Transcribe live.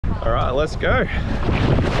All right, let's go.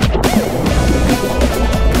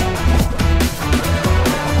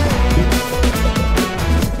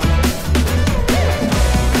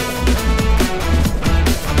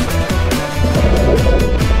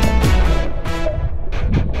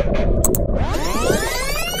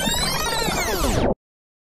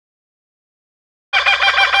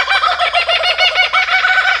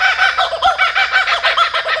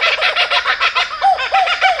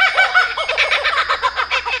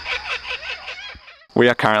 We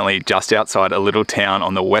are currently just outside a little town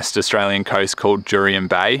on the West Australian coast called Jurien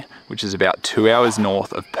Bay, which is about 2 hours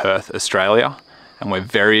north of Perth, Australia. And we're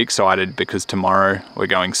very excited because tomorrow we're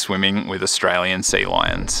going swimming with Australian sea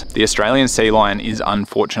lions. The Australian sea lion is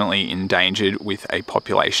unfortunately endangered with a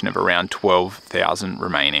population of around 12,000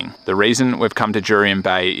 remaining. The reason we've come to Jurien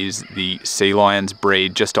Bay is the sea lions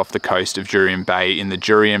breed just off the coast of Jurien Bay in the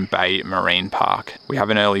Jurien Bay Marine Park. We have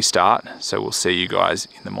an early start, so we'll see you guys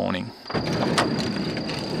in the morning.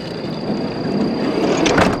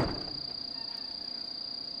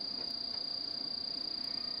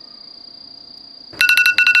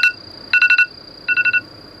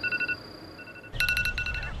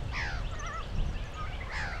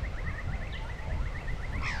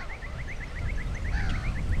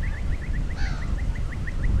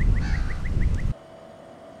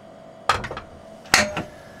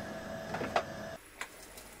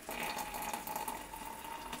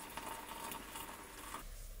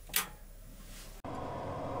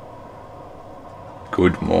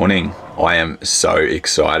 Good morning. I am so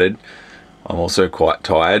excited. I'm also quite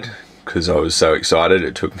tired because I was so excited.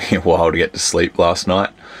 It took me a while to get to sleep last night.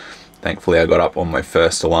 Thankfully I got up on my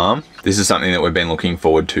first alarm. This is something that we've been looking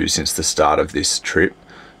forward to since the start of this trip.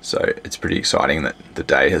 So it's pretty exciting that the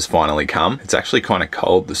day has finally come. It's actually kind of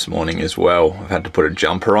cold this morning as well. I've had to put a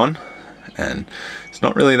jumper on and it's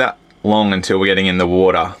not really that long until we're getting in the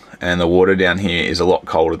water, and the water down here is a lot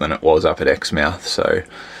colder than it was up at Exmouth. So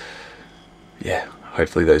yeah,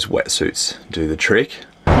 hopefully those wetsuits do the trick.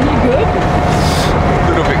 Are you good? A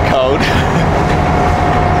little bit cold.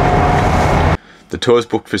 The tour's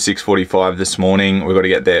booked for 6:45 this morning. We've got to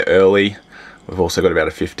get there early. We've also got about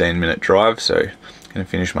a 15-minute drive, so I'm going to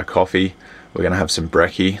finish my coffee. We're going to have some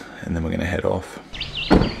brekkie and then we're going to head off.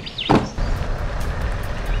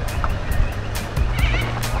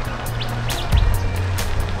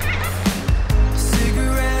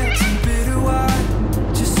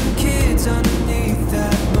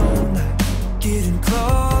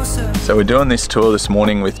 So we're doing this tour this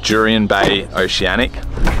morning with Jurien Bay Oceanic.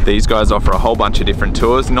 These guys offer a whole bunch of different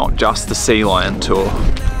tours, not just the sea lion tour.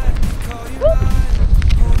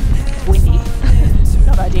 Windy.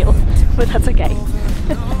 Not ideal, but that's okay.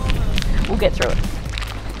 We'll get through it.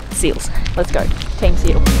 Seals, let's go. Team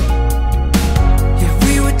Seal. Yeah,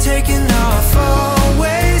 we were taking off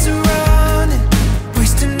always running,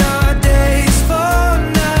 wasting our days for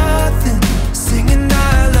nothing, singing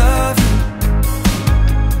I love you,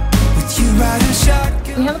 with you riding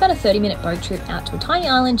shotgun. We have about a 30-minute boat trip out to a tiny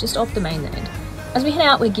island just off the mainland. As we head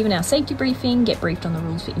out, we're given our safety briefing, get briefed on the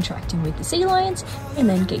rules for interacting with the sea lions, and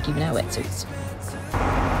then get given our wetsuits.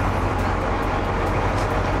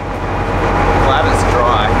 Glad it's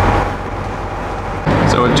dry.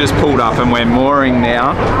 So we've just pulled up and we're mooring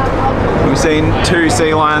now. We've seen 2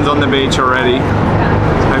 sea lions on the beach already.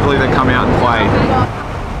 Hopefully they come out and play.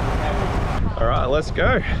 All right, let's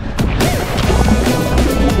go.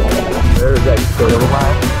 There is a little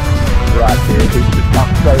one right there. He's just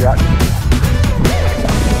come straight up.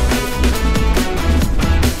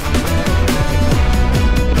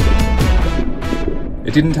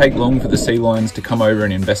 It didn't take long for the sea lions to come over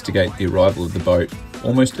and investigate the arrival of the boat.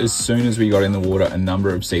 Almost as soon as we got in the water, a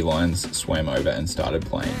number of sea lions swam over and started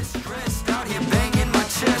playing.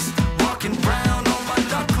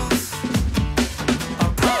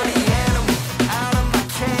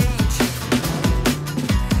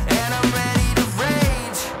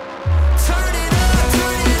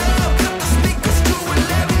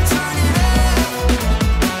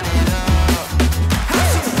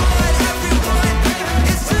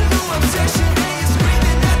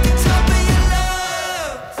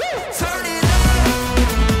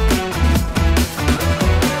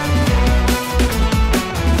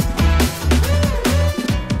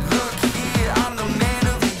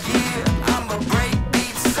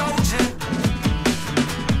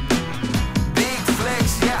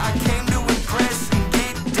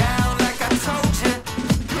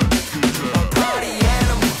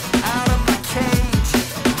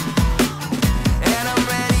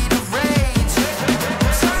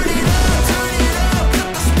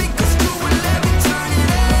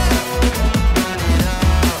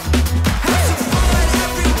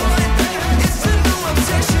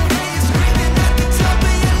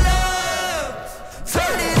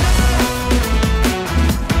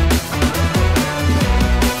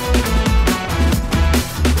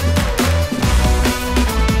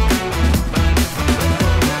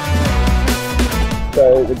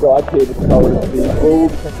 the guide here just told us the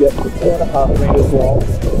bulls can get to 2.5 metres long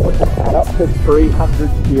and up to 300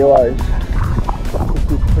 kilos,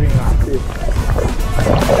 which is pretty massive.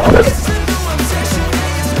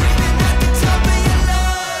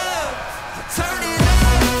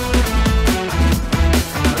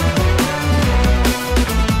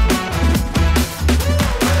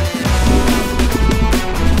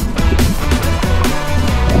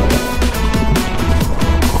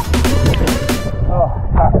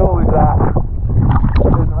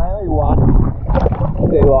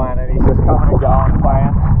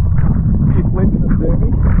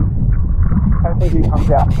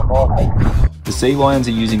 The sea lions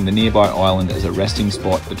are using the nearby island as a resting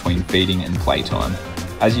spot between feeding and playtime.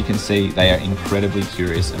 As you can see, they are incredibly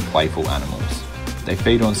curious and playful animals. They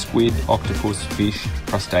feed on squid, octopus, fish,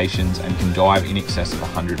 crustaceans, and can dive in excess of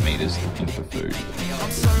 100 metres looking for food.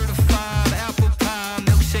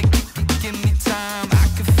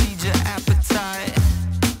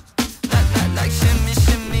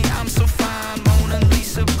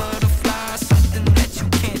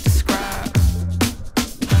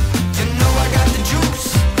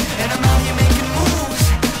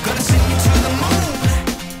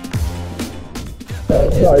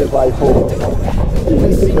 So playful. This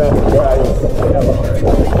is the best day ever.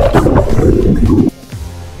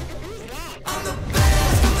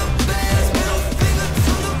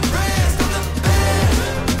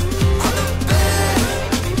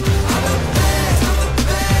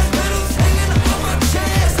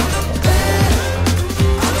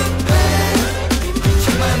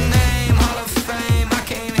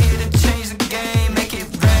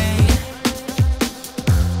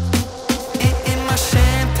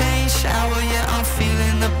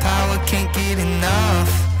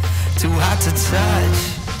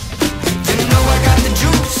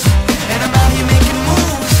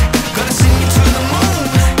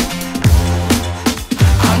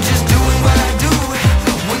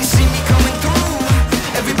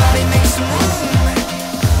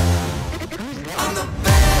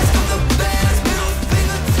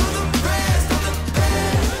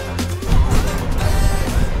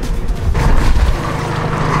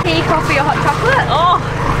 Coffee or hot chocolate? Oh,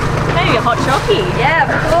 maybe a hot chockey. Yeah, of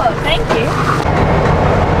course. Thank you.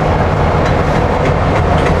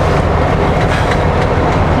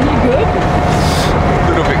 Are you good? A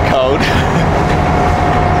little bit cold.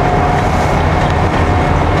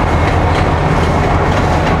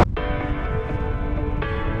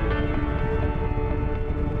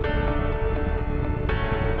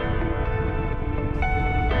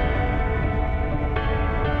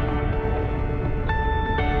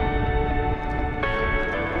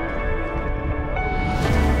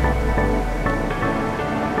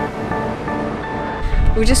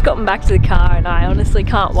 We've just gotten back to the car and I honestly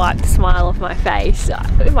can't wipe the smile off my face.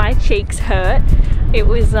 My cheeks hurt. It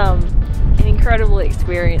was an incredible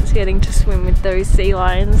experience getting to swim with those sea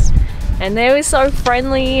lions, and they were so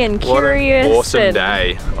friendly and curious. What an awesome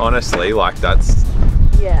day, honestly. Like, that's,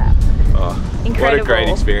 yeah, incredible. What a great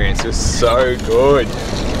experience. It was like good.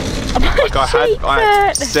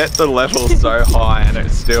 I set the level so high and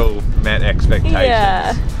it still met expectations.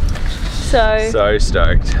 Yeah. So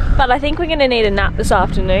stoked. But I think we're going to need a nap this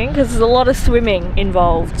afternoon because there's a lot of swimming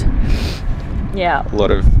involved. Yeah. A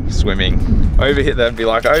lot of swimming. Over here, they'd be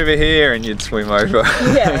like, over here, and you'd swim over.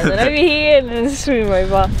 Yeah, and then over here and then swim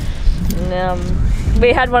over. And,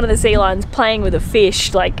 we had one of the sea lions playing with a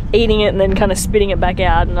fish, like eating it and then kind of spitting it back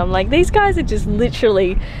out. And I'm like, these guys are just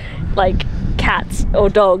literally like cats or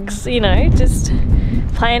dogs, you know, just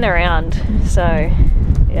playing around. So,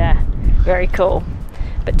 yeah, very cool.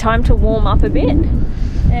 But time to warm up a bit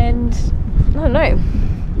and, I don't know,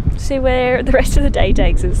 see where the rest of the day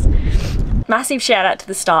takes us. Massive shout out to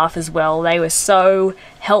the staff as well. They were so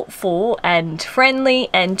helpful and friendly,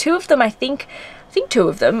 and two of them, I think two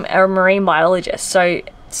of them are marine biologists.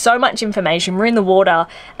 So much information. We're in the water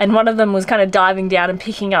and one of them was kind of diving down and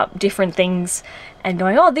picking up different things and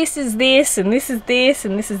going, oh, this is this and this is this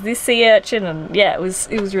and this is this sea urchin, and yeah, it was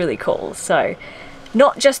really cool. So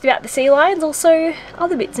not just about the sea lions, also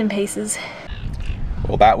other bits and pieces.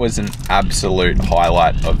 Well, that was an absolute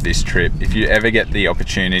highlight of this trip. If you ever get the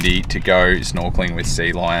opportunity to go snorkeling with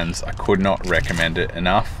sea lions, I could not recommend it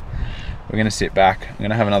enough. We're gonna sit back, I'm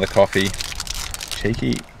gonna have another coffee,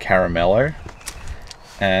 cheeky caramello,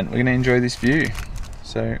 and we're gonna enjoy this view.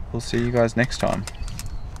 So we'll see you guys next time.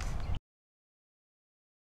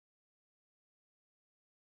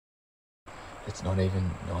 It's not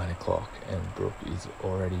even 9 o'clock and Brooke is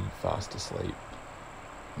already fast asleep.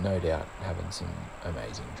 No doubt having some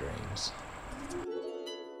amazing dreams.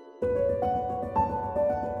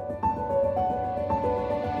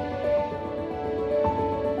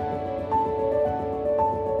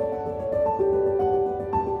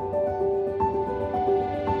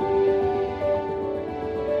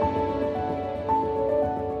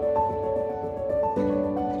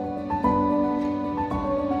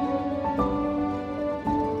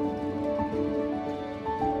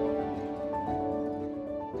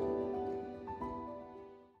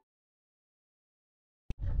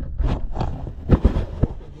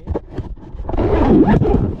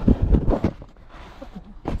 The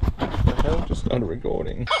hell just started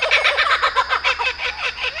recording.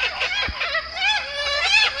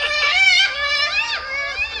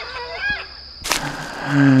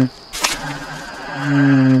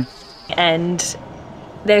 And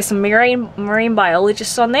there's some marine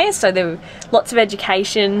biologists on there, so there are lots of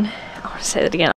education. I want to say that again.